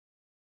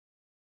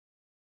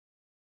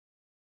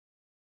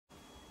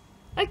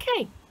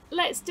Okay,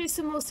 let's do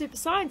some more super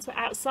science. We're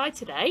outside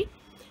today,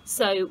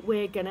 so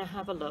we're going to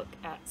have a look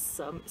at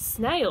some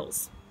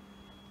snails.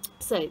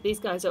 So these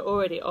guys are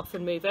already off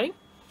and moving,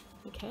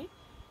 okay,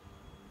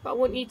 but I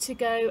want you to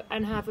go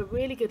and have a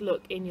really good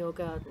look in your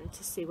garden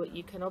to see what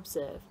you can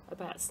observe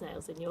about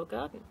snails in your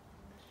garden.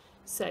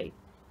 So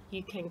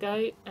you can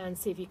go and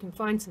see if you can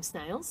find some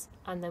snails,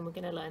 and then we're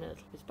going to learn a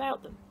little bit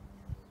about them.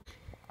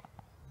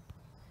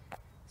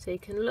 So you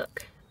can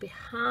look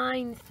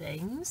behind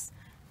things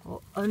or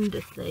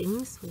under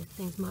things where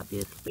things might be a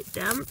little bit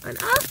damp, and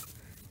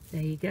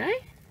there you go.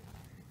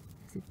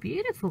 It's a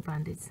beautiful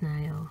banded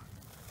snail,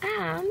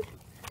 and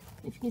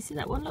if you can see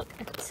that one, look,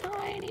 a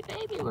tiny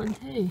baby one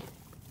too.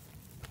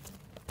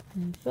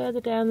 And further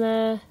down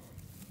there,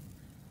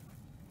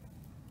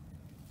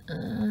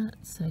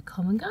 it's a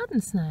common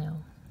garden snail.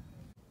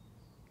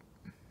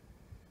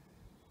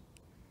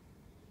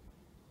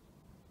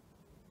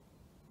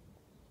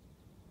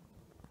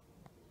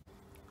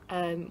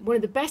 One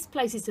of the best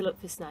places to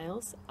look for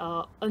snails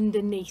are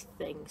underneath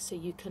things. So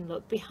you can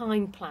look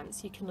behind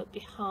plants, you can look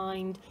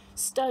behind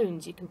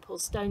stones, you can pull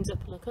stones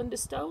up and look under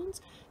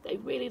stones. They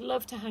really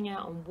love to hang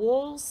out on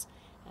walls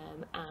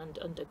and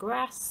under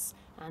grass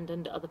and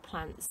under other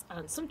plants,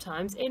 and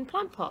sometimes in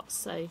plant pots.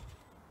 So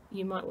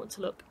you might want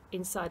to look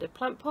inside a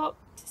plant pot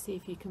to see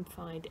if you can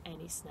find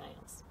any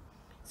snails.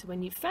 So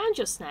when you've found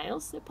your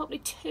snails, there are probably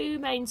two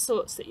main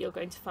sorts that you're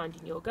going to find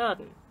in your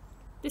garden.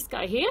 This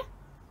guy here,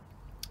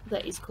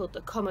 that is called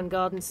the common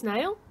garden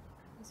snail,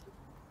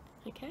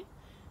 okay,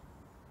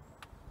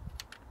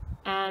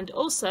 and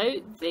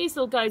also these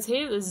little guys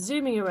here that are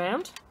zooming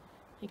around,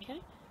 okay,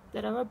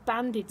 that are a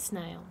banded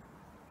snail.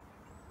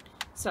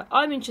 So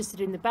I'm interested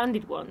in the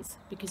banded ones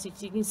because,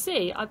 as you can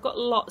see, I've got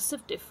lots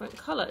of different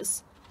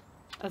colours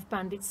of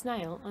banded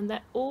snail, and they're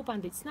all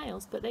banded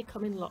snails, but they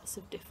come in lots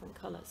of different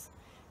colours,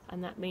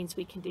 and that means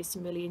we can do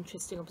some really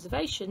interesting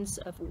observations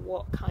of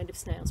what kind of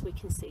snails we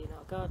can see in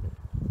our garden.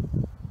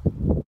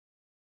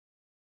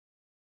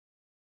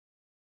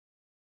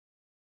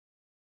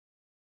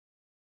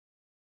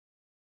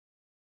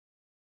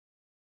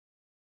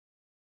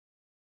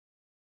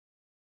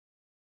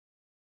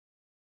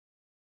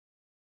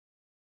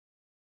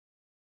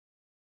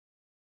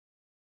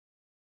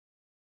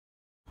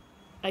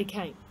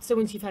 Okay, so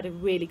once you've had a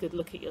really good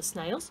look at your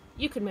snails,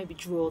 you can maybe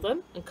draw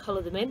them and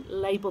colour them in,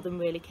 label them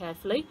really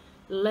carefully,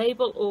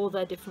 label all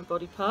their different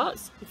body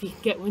parts, if you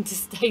can get one to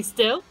stay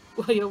still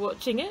while you're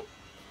watching it.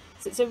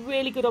 So it's a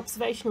really good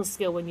observational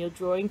skill when you're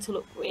drawing to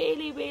look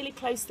really, really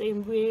closely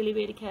and really,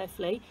 really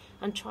carefully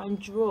and try and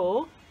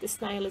draw the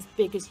snail as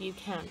big as you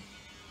can.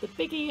 The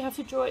bigger you have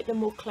to draw it, the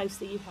more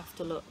closely you have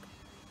to look.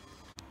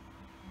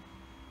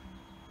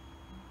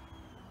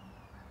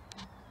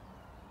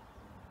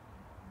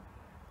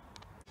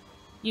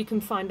 You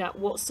can find out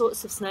what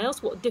sorts of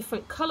snails, what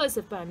different colours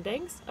of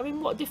bandings are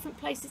in what different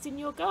places in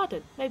your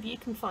garden. Maybe you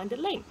can find a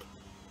link.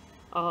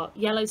 Are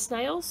yellow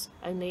snails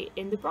only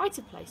in the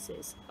brighter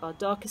places? Are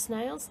darker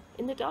snails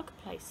in the darker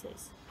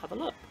places? Have a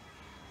look.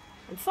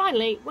 And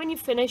finally, when you've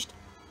finished,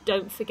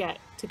 don't forget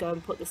to go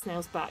and put the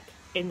snails back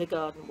in the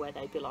garden where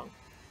they belong.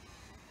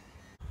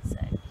 So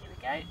here we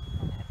go.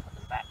 I'm going to put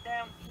them back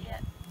down here,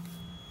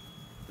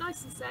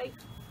 nice and safe,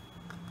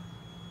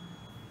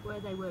 where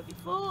they were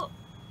before,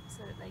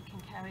 so that they can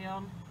carry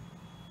on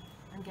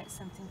and get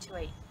something to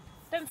eat.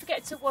 Don't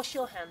forget to wash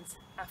your hands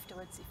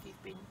afterwards if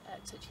you've been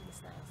touching the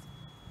snails.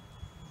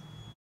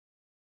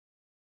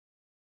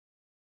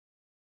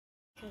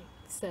 Okay,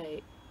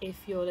 so if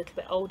you're a little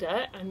bit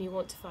older and you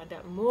want to find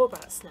out more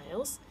about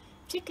snails,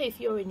 particularly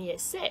if you're in year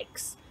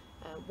 6,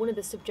 one of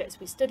the subjects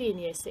we study in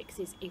year 6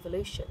 is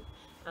evolution,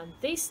 and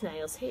these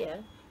snails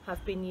here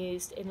have been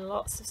used in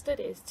lots of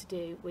studies to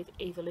do with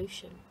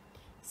evolution.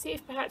 See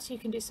if perhaps you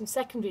can do some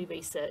secondary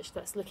research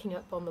that's looking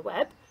up on the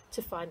web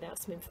to find out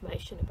some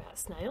information about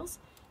snails.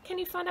 Can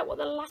you find out what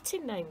the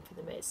Latin name for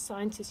them is?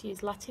 Scientists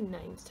use Latin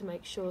names to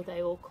make sure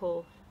they all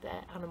call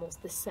their animals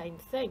the same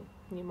thing.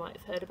 And you might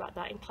have heard about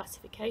that in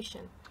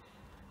classification.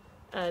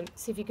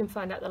 See if you can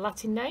find out the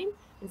Latin name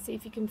and see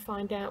if you can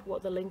find out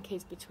what the link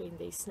is between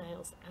these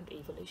snails and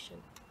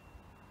evolution.